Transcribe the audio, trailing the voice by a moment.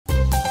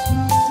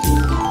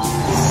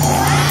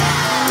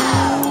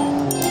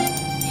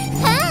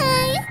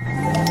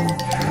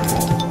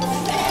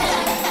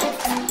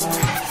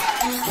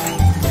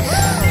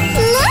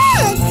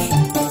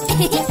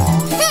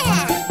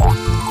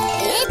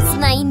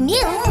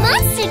new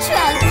monster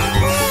truck!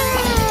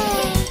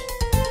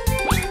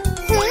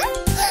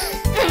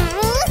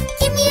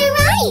 Give me a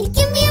ride!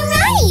 Give me a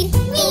ride!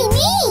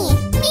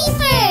 Me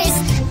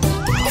first!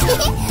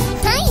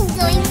 I'm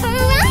going for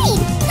a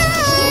ride!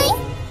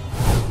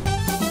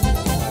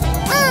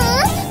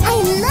 Hi! I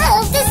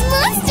love this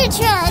monster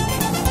truck!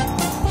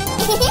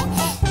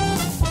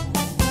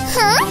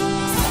 Huh?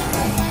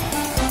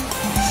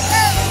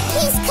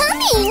 He's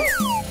coming!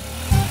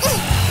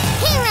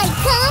 Here I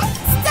come!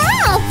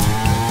 Stop!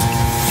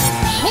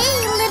 Hey,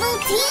 little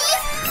thief!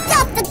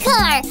 Stop the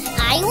car!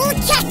 I will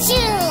catch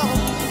you!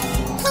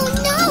 Oh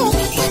no!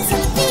 That's a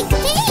big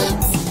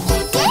pigs!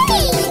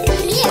 Yay!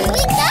 Here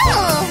we go!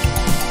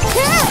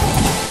 Huh?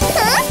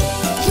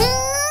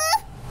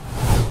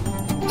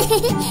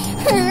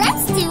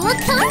 Let's do a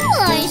car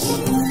wash!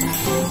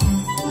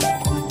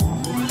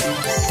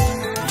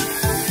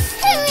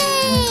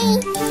 Hooray!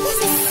 This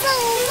is so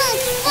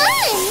much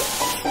fun!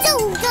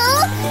 Don't go!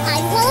 I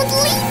won't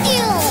leave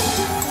you!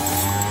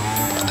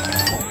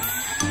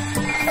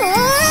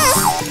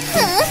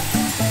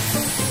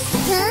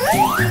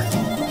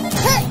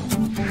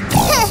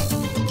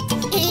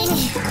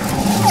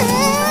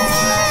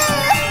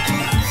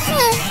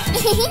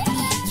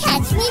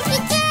 Catch me if you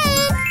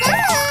can!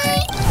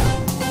 Bye!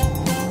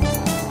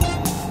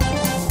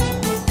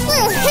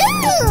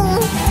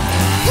 Woohoo!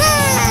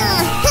 Huh?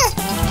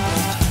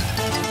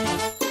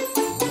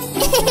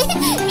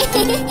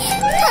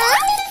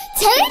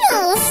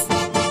 Turtles!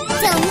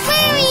 Don't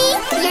worry,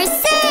 you're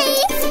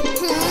safe!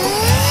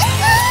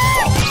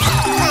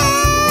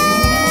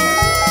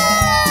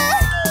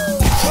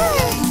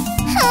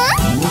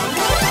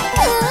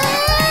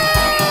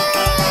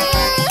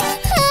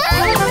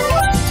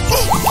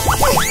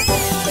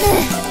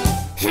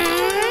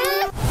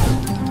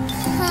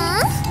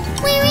 Huh?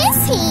 Where is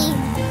he?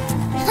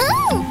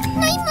 Oh,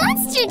 my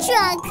monster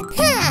truck!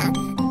 Huh,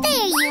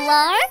 there you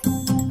are!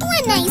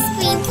 One ice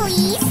cream,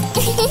 please!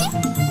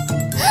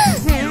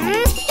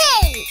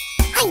 Hey!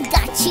 I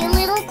got you,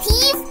 little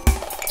thief!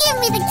 Give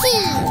me the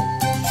key!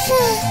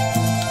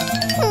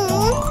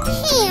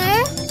 Here?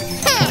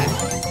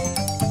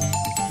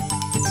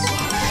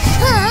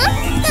 Huh?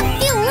 The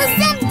fuel is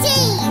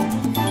empty!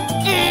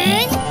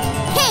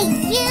 Hey,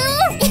 you!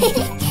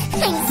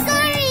 I'm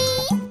sorry!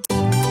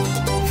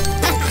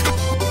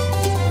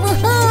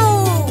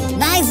 Woohoo!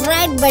 Nice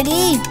ride,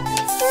 buddy!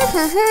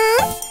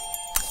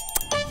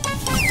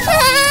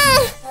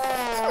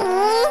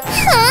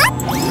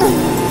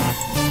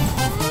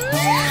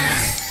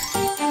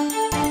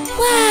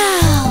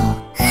 Wow!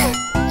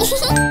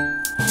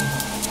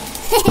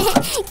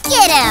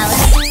 Get out!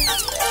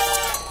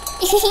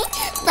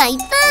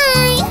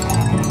 Bye-bye!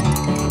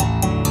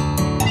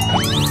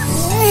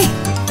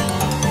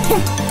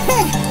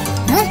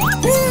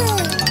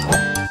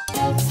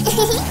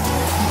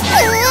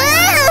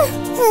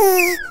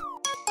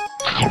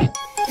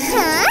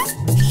 Huh?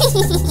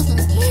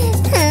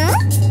 Huh?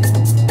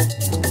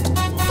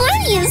 For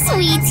you,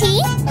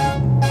 sweetie!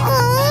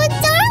 Oh,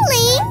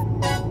 darling!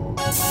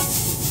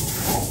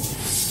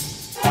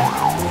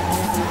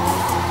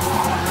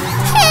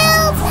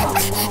 Help!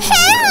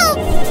 Help!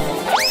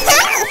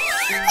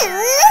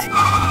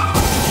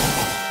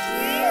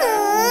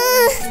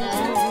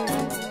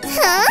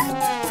 Huh?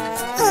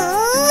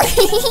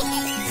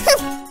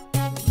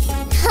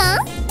 Huh?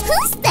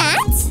 Who's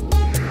that?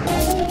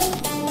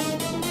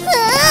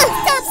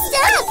 Stop!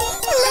 Stop!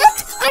 Look!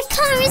 Our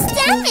car is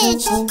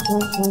damaged!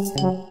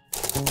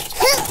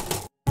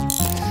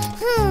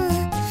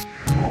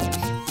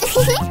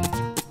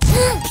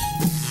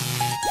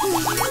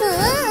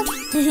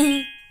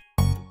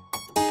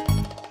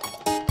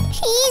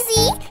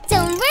 Easy!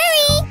 Don't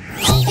worry!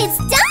 It's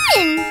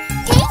done!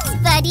 Thanks,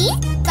 buddy!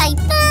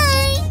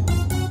 Bye-bye!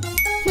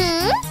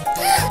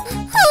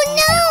 Oh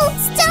no!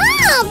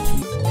 Stop!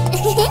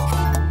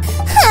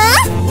 Huh?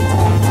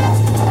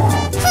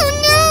 Oh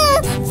no!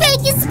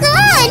 Frank is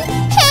gone!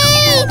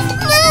 Hey!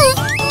 Move!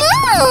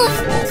 Move!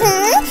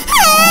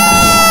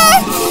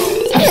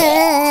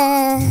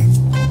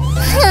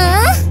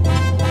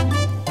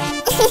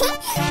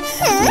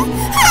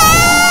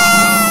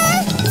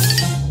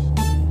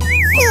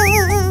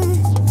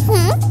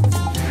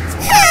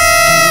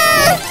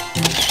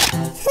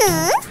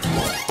 Huh?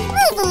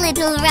 Move a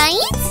little, right?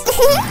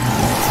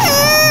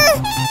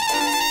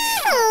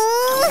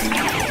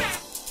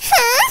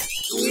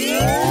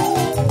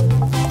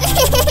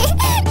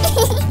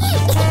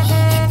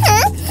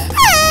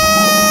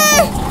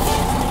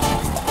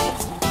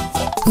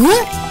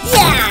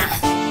 Yeah!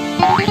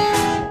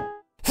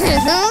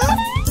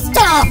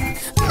 Stop!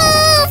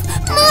 Move!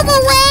 Move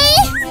away!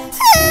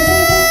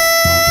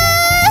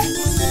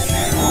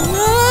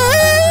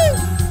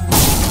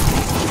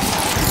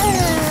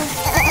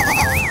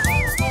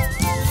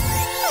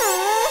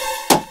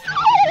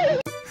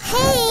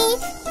 Hey!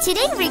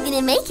 Today we're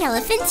gonna make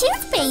elephant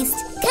toothpaste.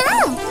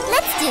 Come!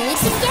 Let's do it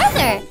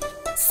together!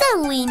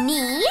 So we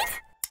need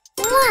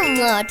warm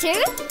water,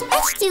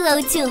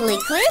 H2O2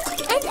 liquid,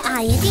 and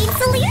iodine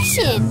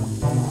solution.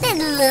 Then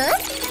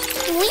look,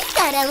 We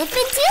got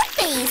elephant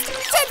toothpaste!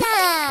 Ta-da!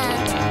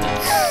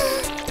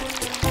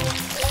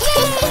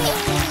 Yay!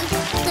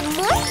 The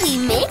more we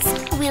mix,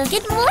 we'll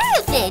get more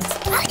of it.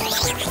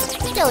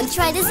 Don't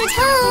try this at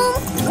home.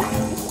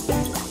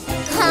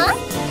 Huh?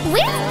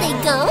 Where did they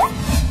go?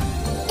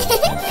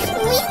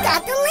 We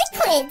got the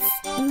liquids.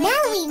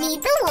 Now we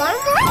need the warm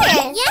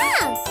water.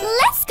 Yeah,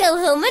 let's go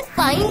home and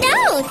find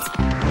out.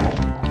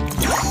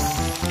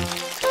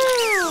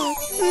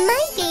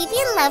 My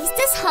baby loves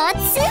this hot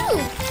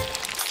soup.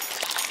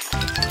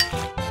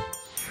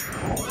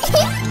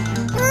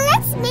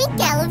 Let's make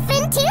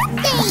elephant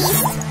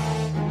toothpaste.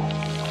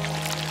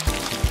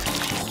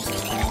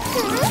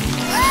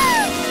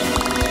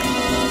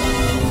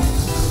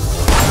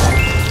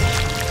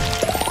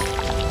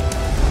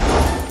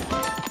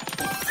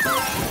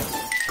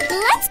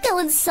 Let's go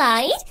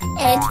inside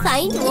and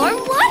find warm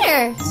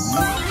water.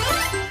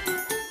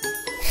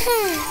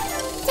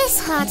 This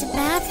hot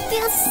bath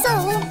feels so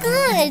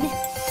good.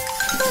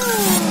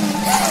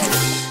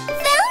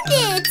 Found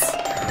it!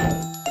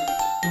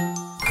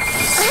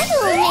 I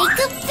will make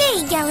a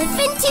big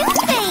elephant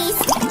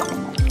toothpaste.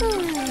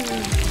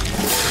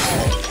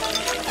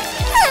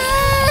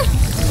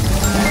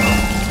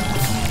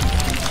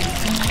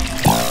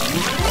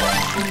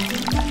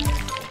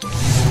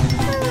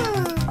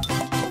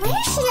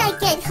 Where should I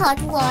get hot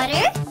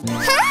water?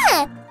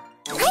 Ha!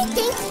 I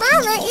think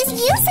Mama is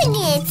using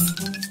it.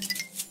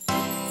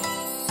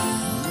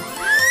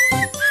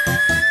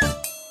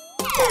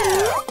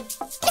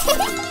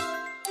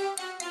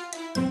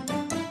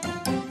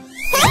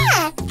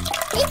 Ha!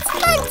 It's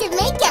fun to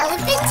make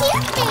elephant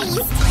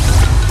toothpaste.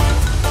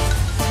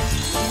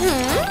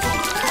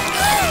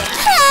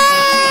 Ha!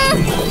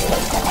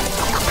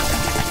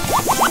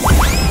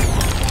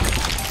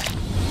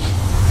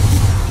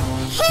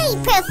 Hey,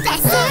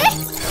 Professor!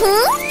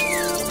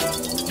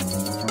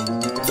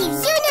 Do you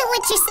know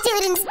what your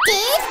students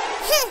did?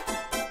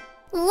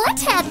 What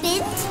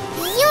happened?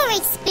 Your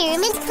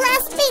experiment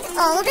class made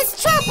all this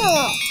trouble.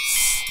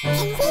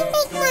 Can we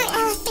make more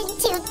elephant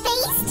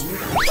toothpaste?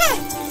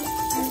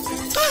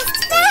 Fast,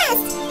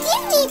 fast!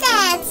 Give me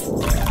that!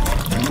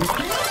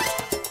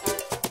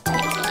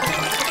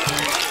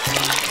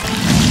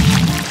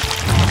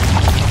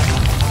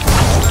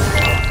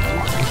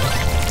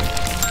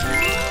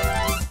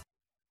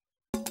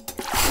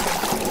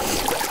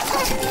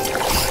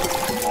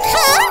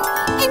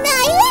 An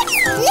island?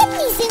 Let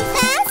me swim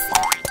fast!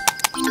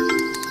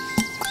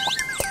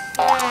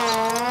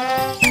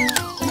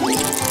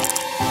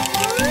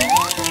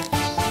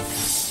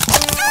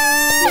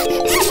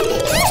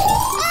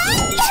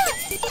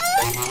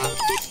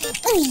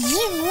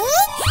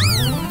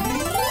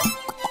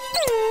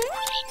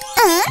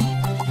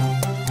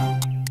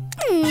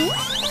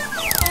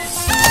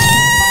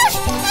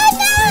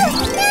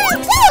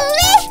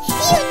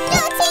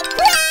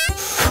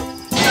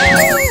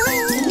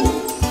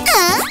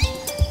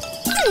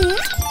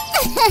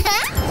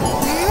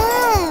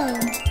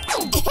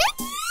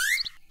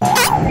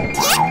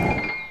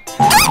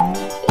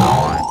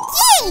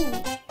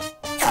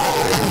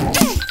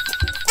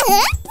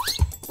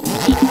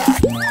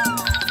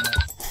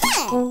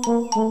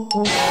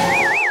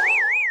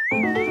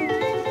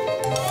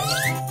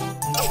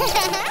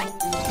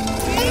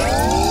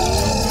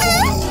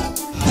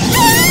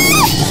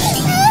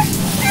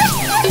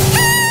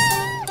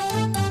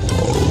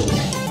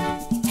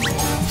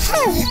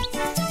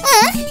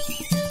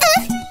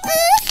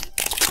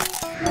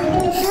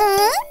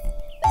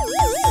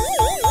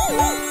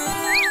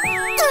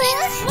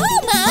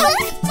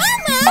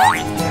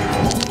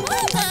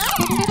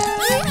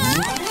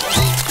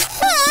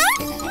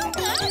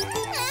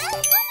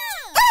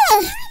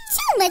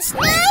 Much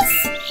nice!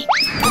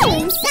 Go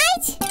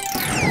inside!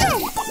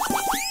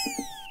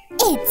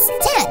 It's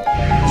done!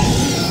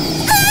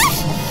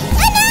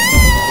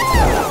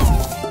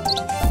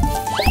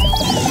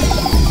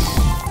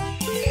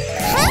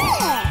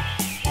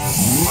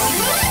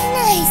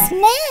 Nice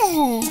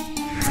smell!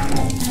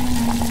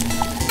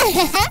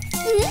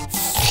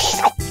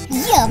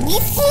 Yummy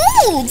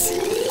food!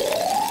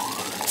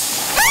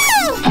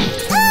 Oh!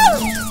 Oh!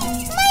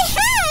 My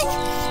hand!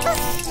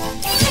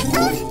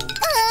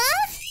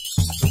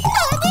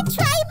 Oh, the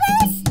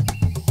tribals!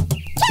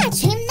 Catch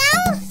him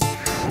now!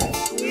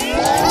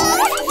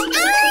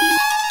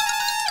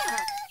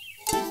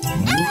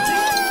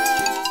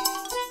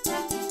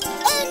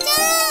 Oh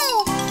no!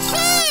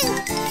 Help!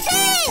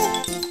 Help!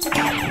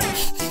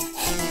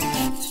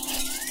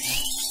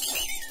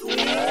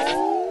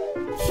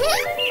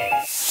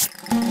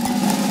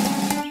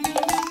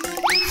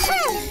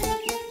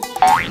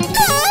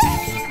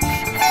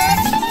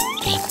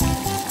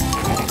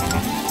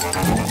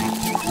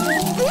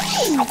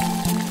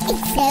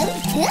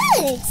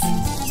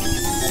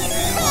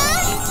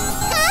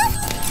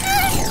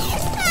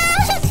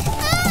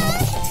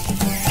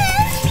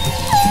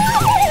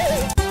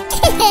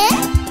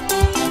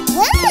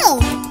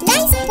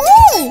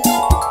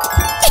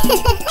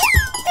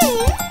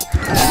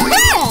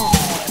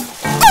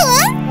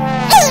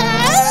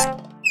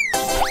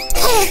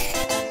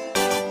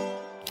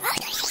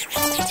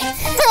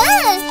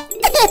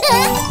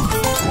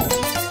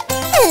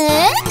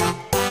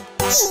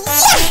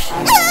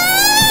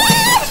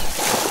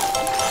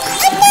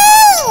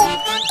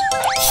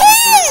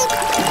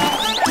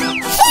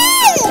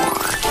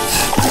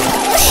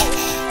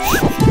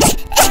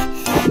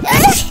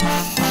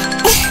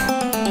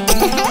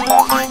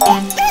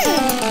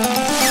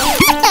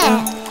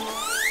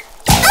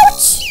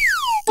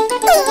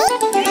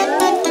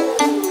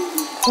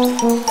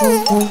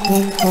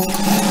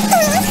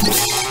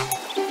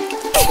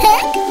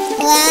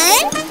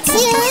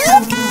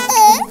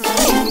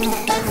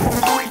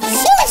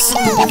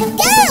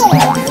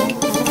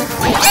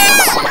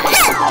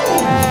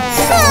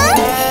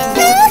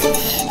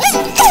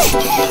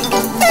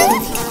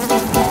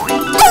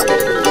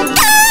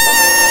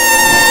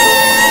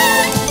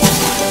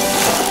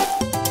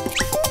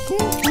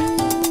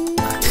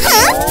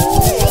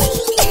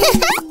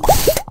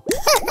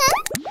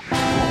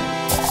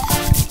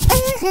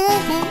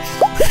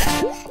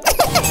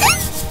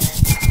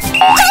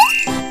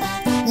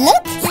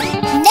 Look,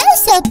 no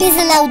soap is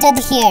allowed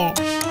here.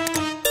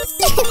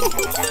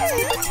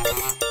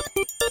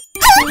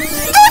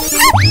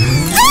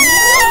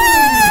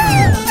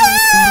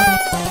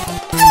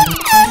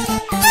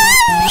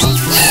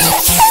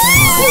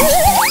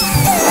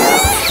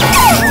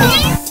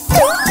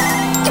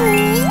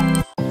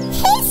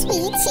 Hey,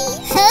 sweetie.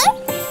 Huh?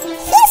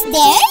 Who's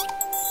there?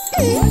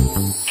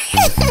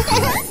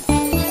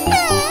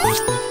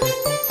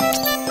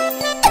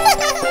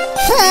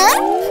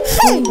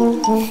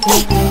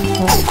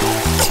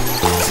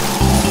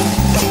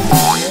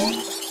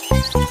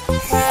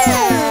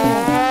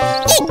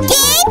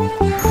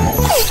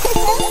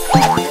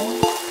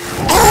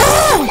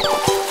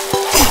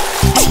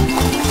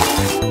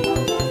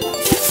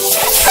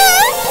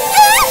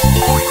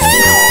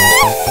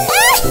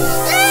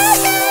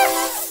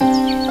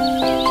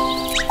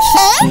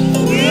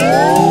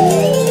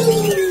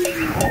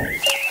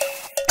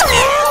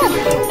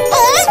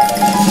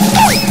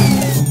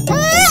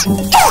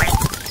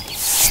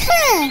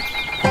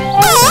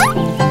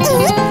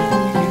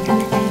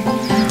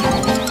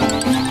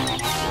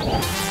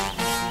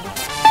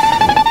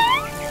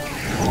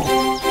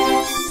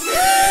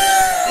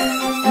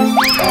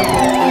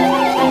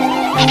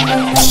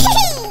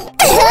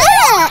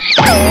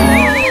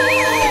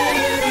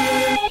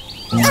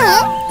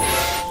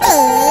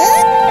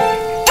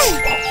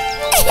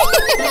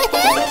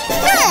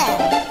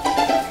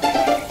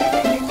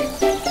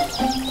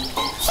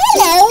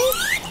 Hello,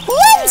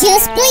 one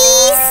juice,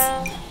 please.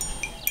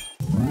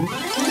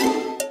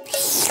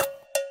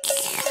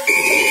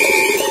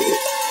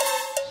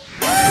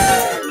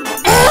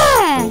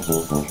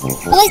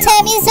 Full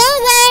time is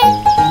over.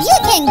 You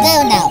can go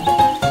now.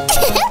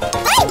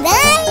 Bye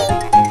bye.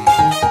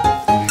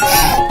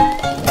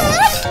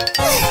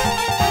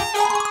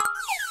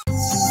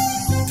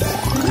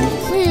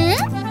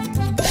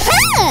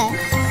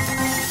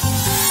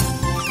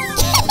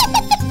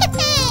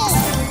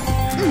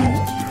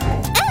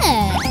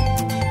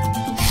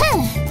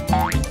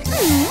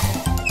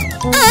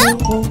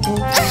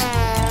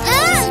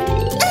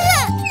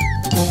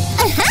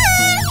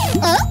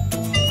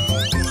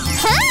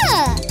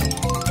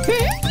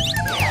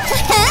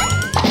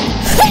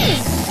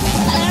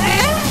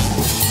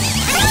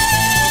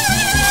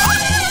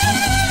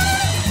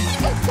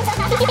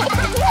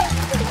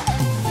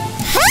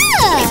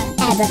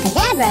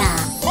 Abracadabra!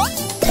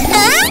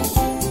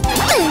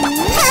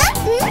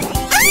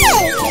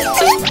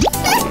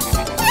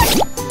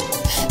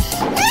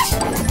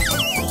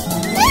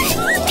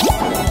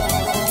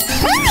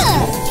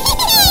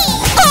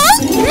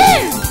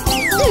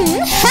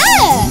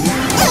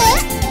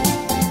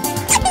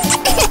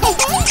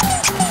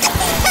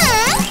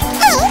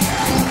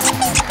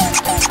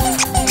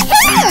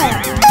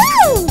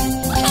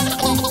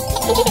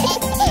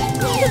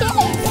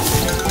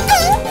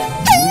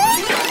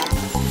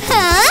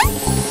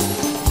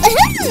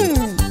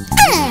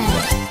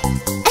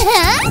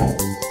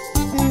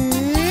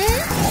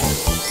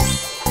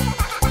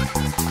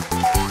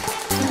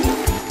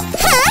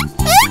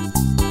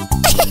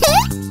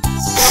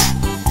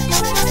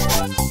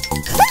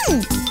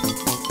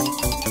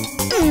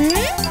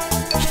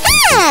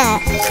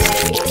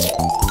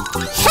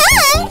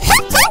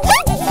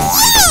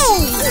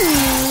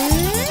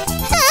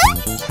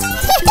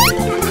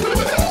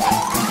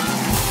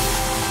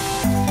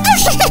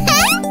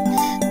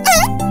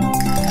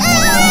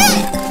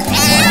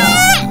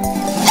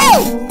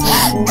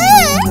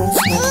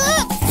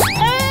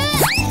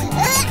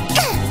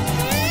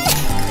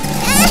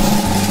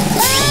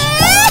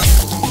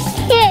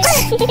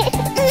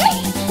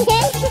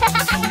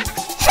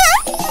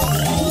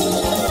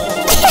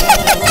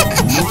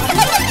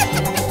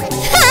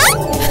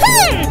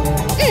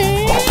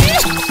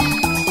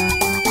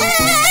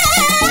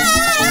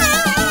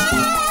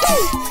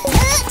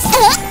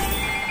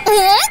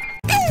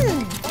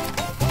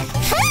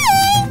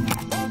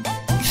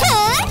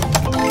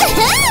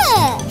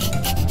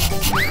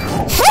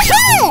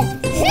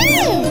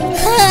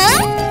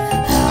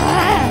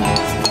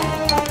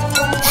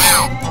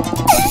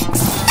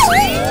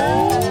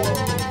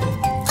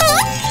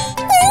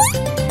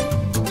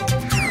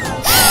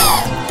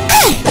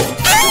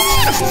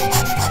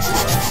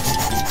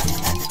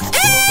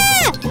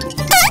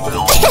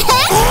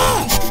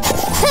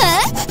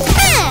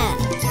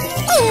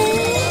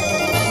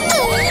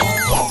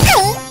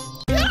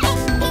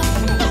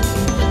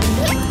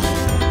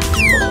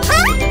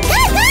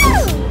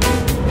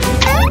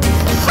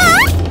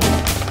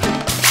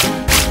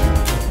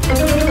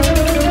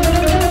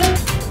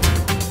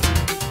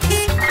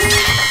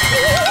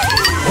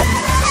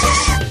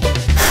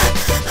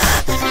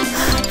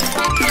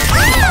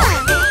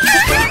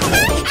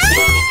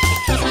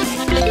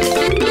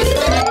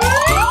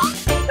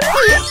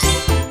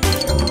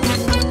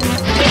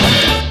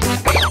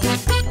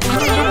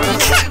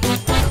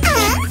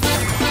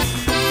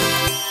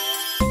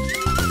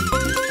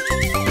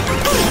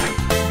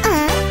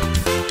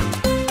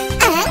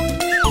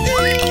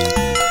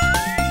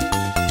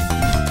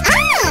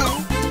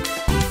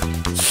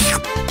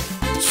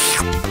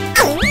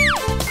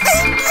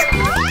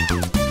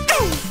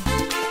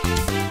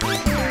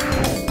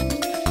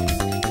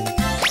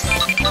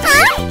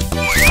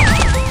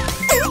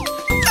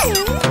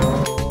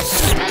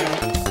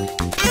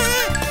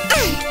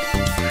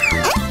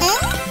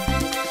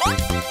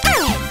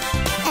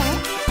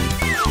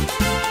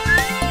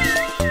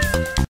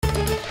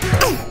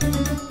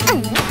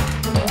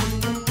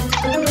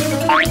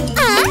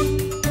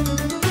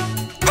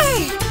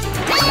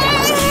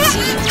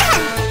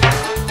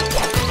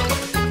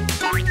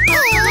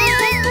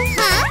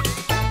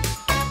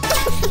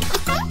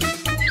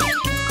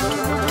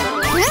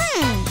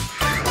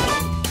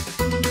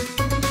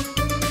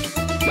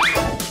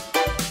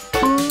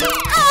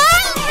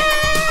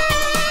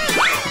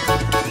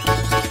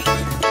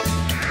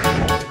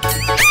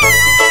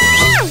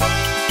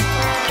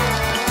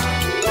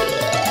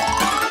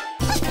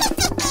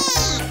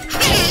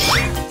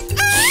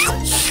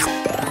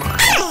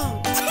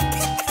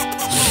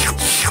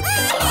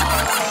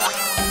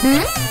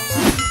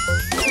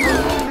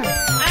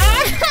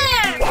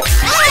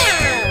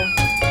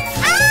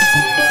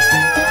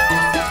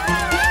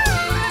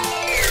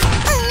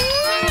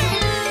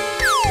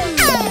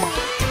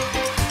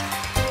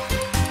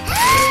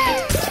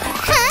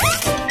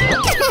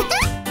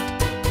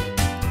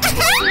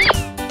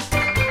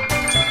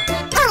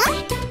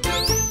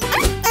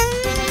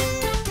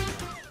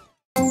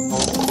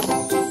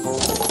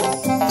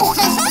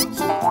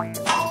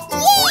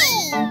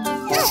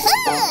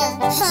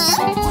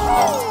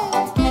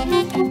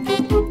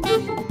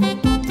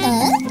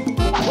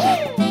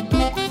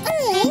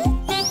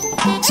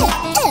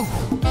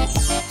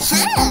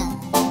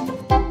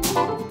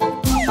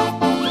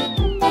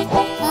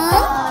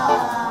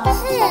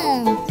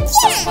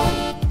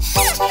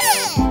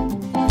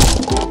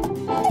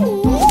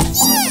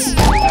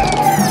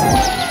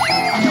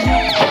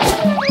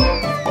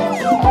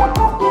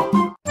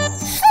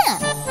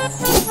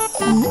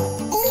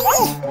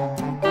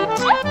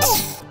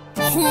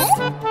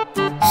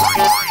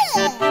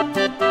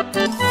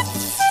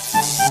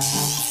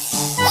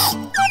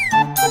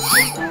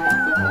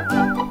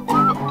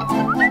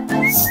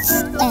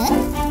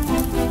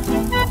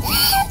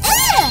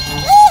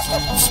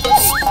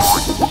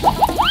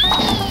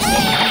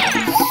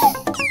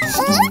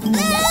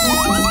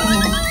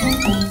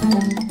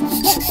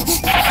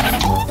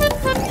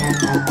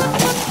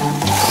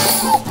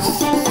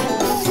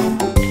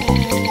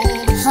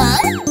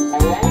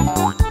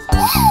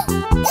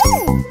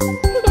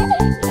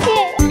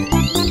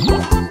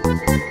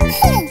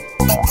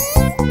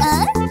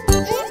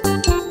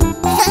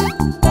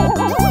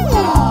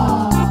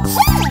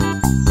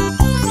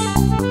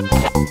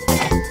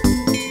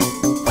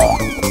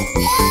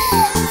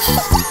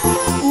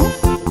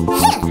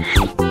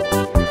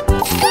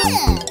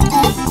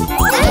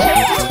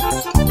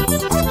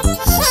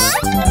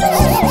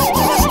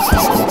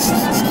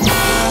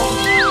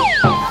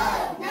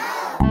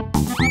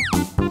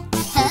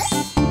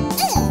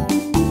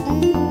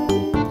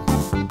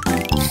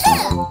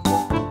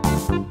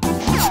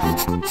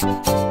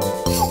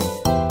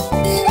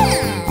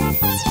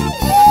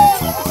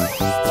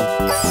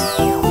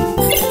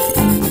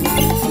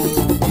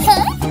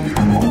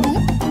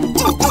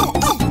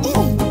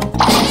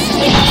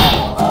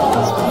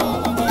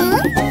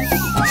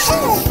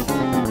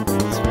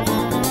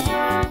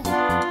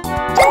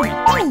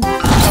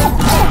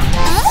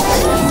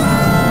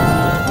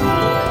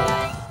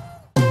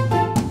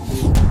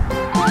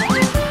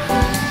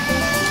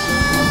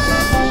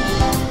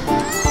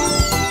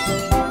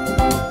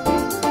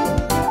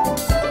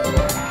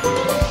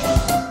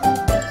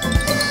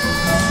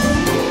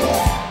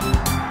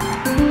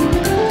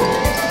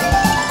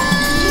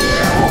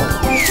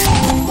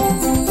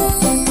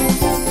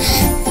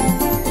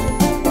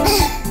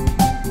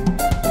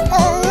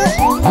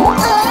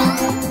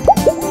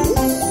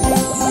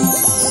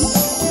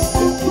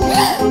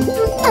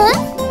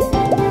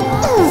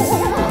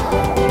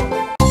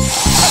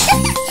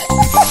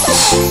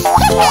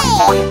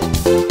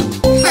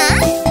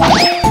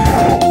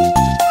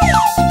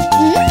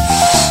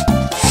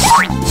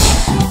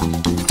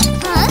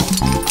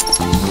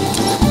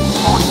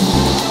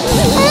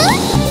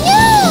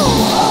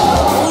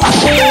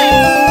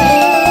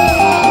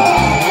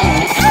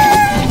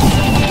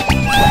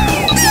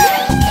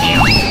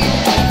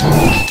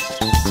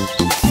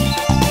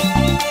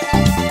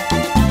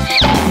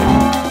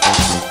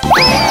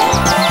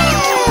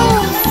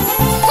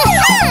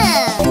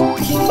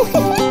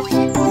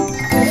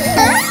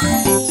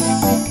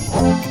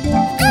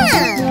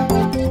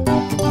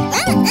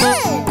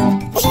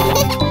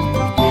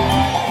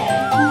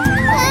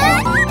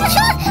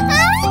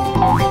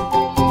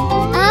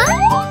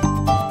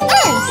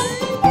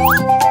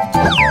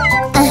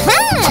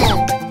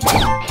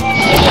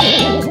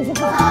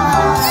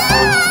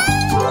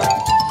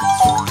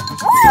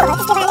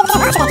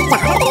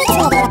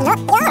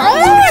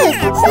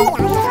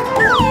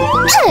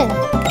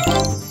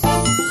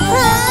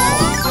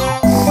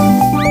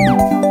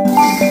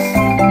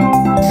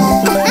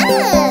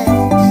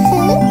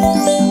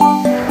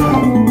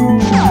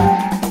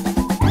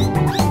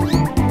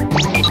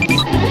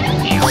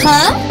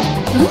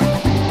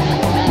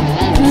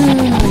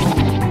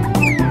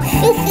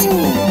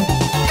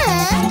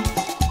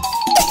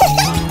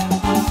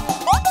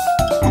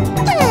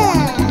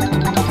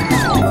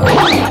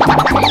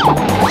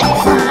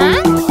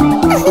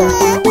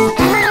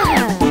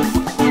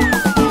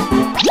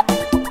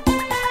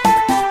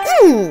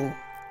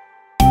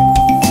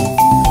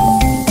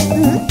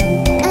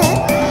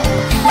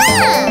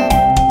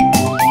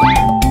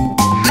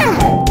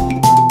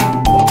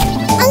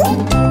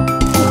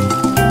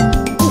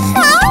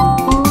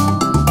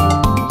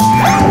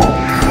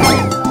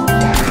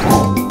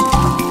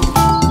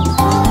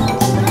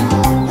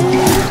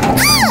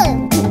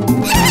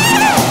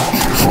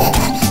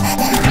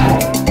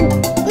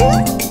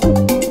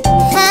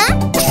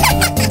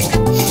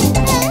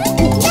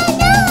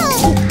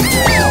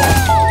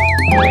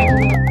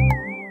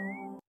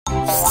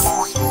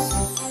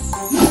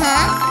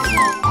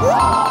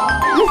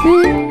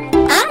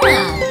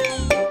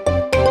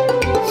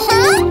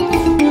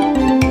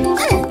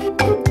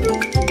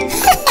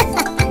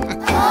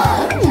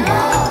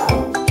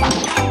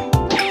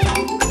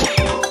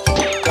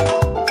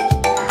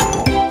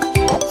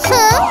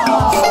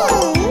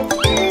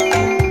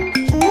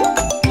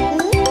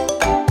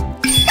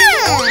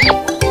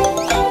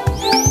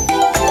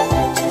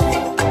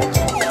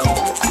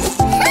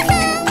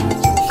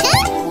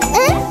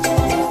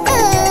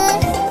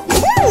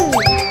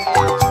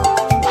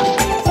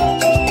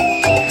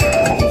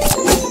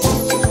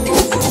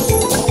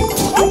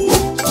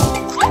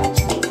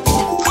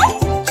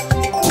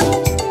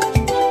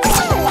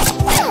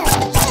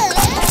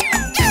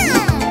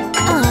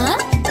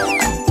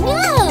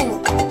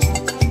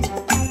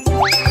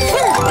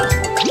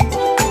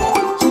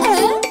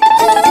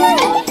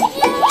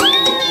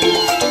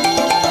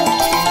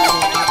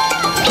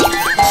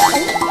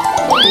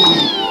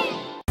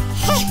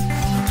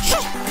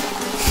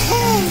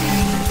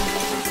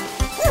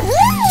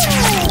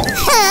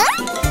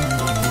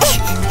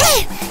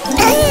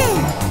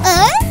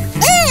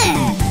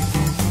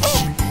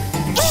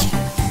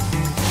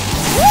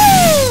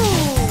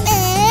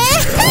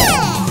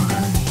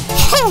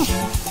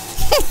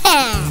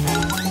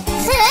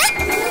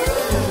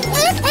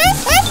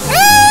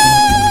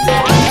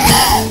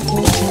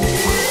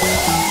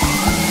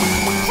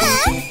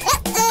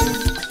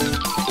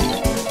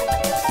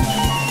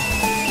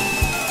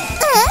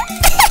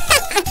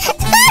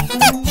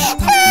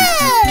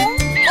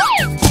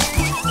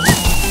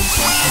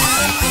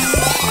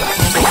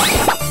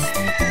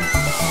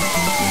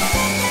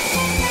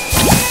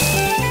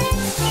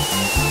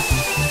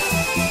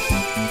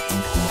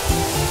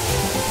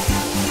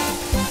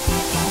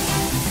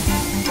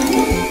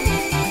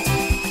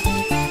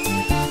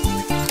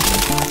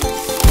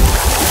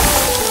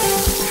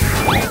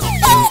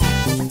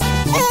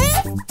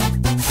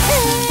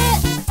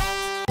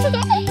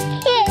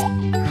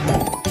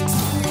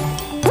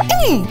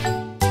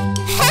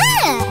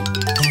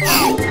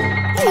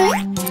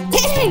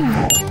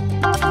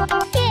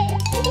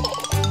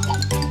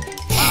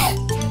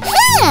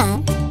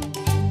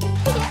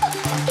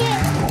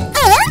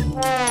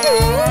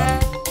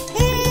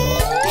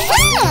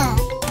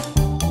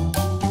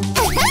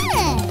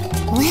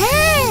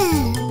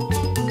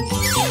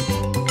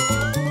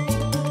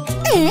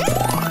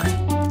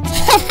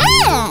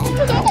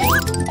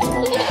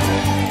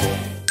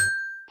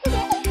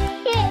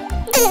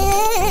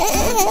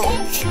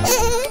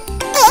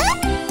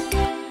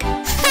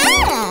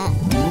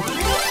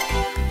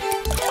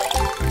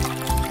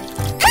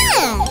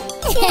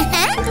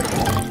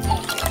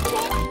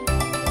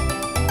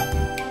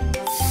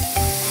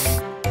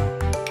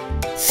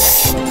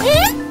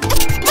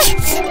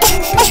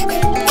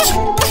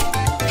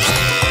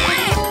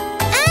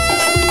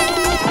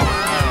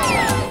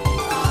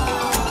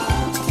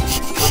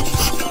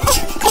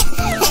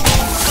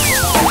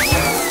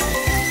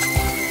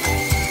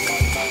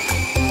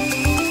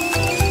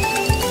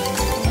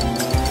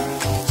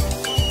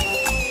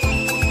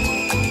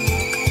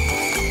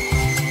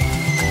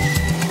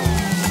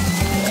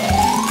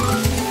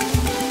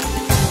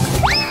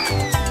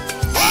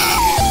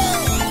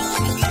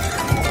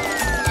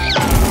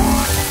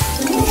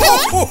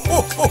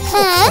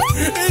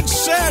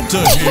 It's Santa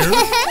here!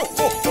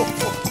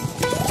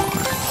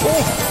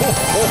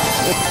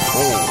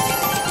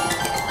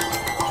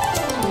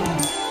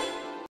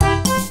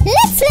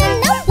 Let's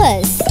learn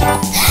numbers!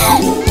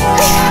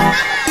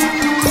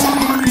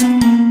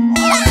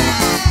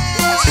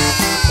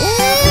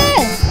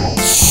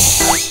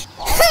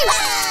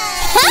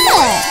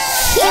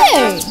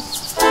 Here!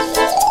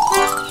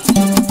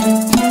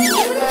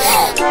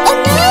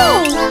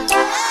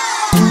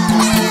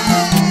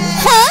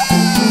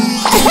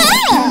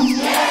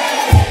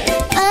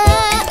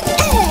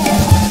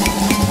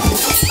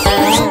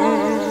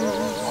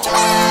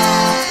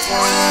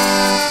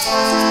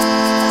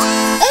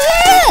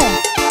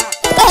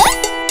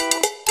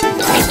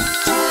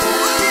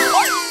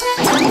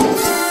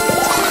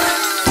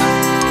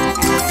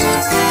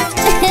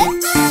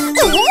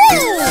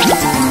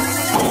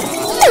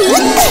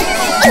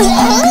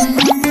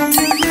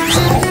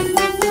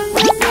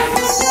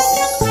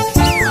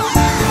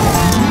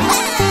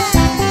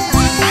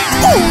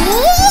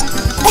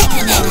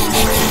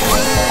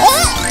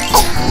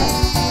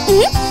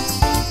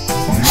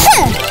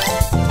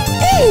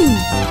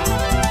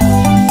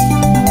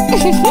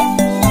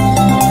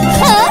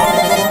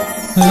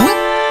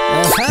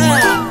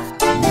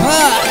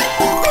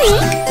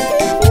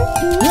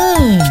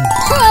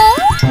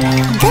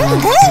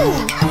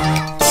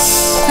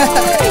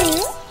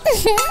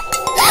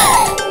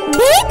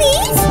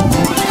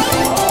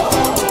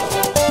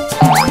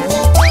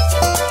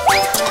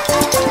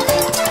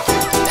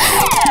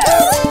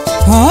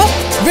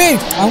 Wait,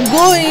 I'm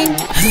going.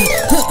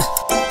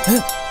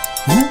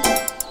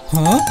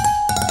 Huh?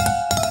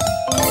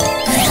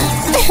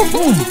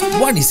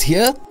 What is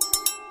here?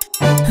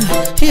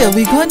 Here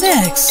we go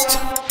next.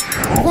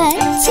 1,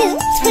 2,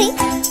 3.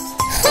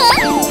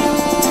 Huh?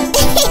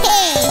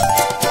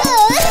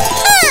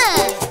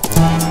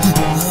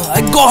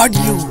 I got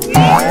you.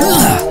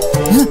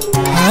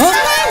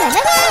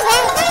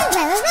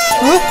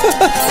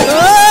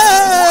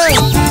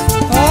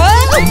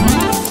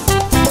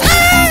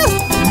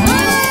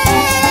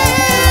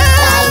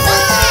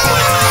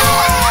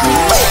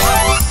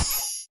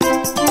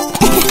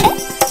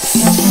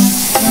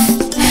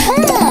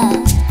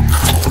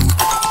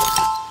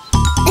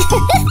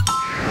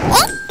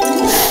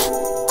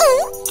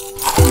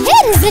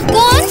 Where is it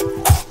gone?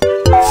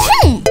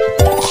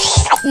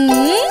 Oh.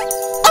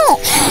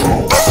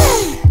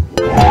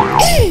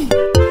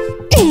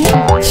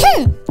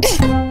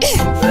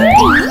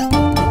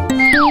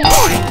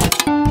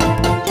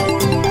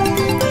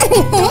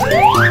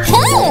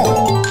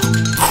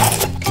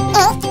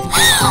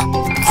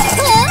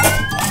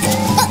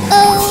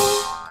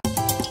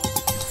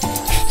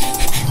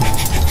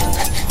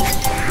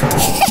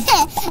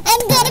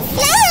 I'm gonna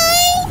fly!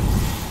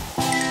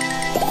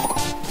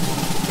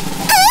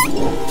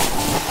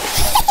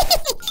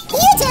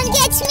 You don't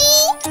get me!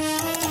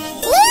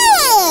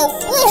 Whoa!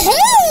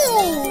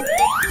 Woohoo!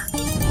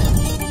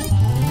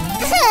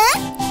 Huh?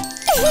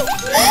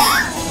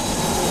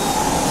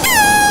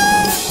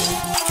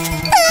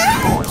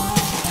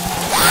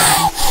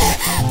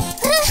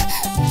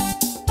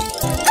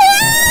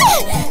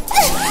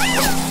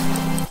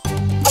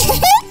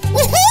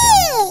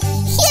 Woohoo!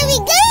 Here we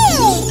go!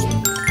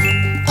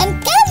 I'm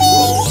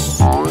coming!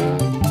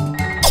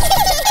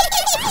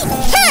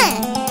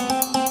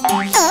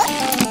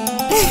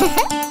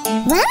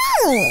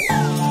 Wow!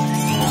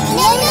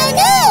 No, no,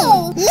 no!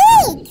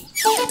 Look!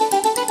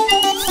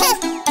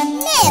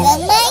 Never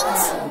mind!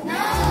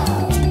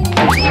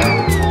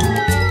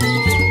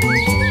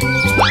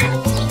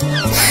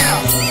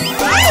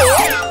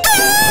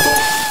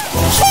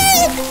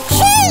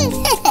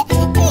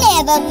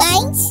 Never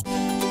mind!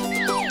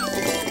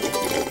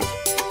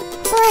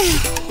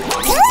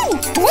 Come!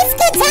 Let's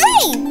go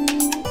time!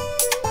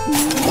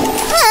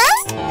 Huh?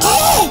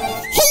 Hey,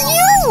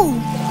 you!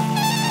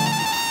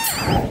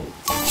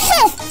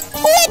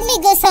 Let me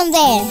go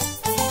somewhere.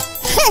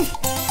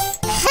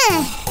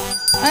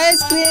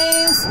 Ice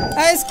creams!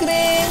 Ice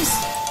creams!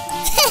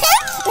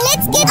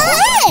 Let's get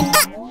on.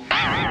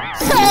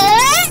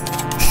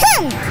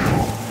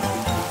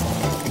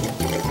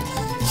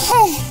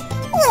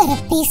 What a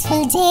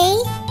peaceful day.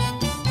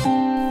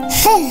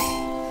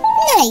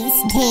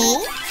 Nice day.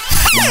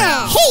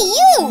 Hey,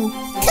 you!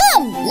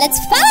 Come, let's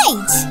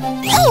fight.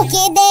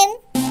 Okay then.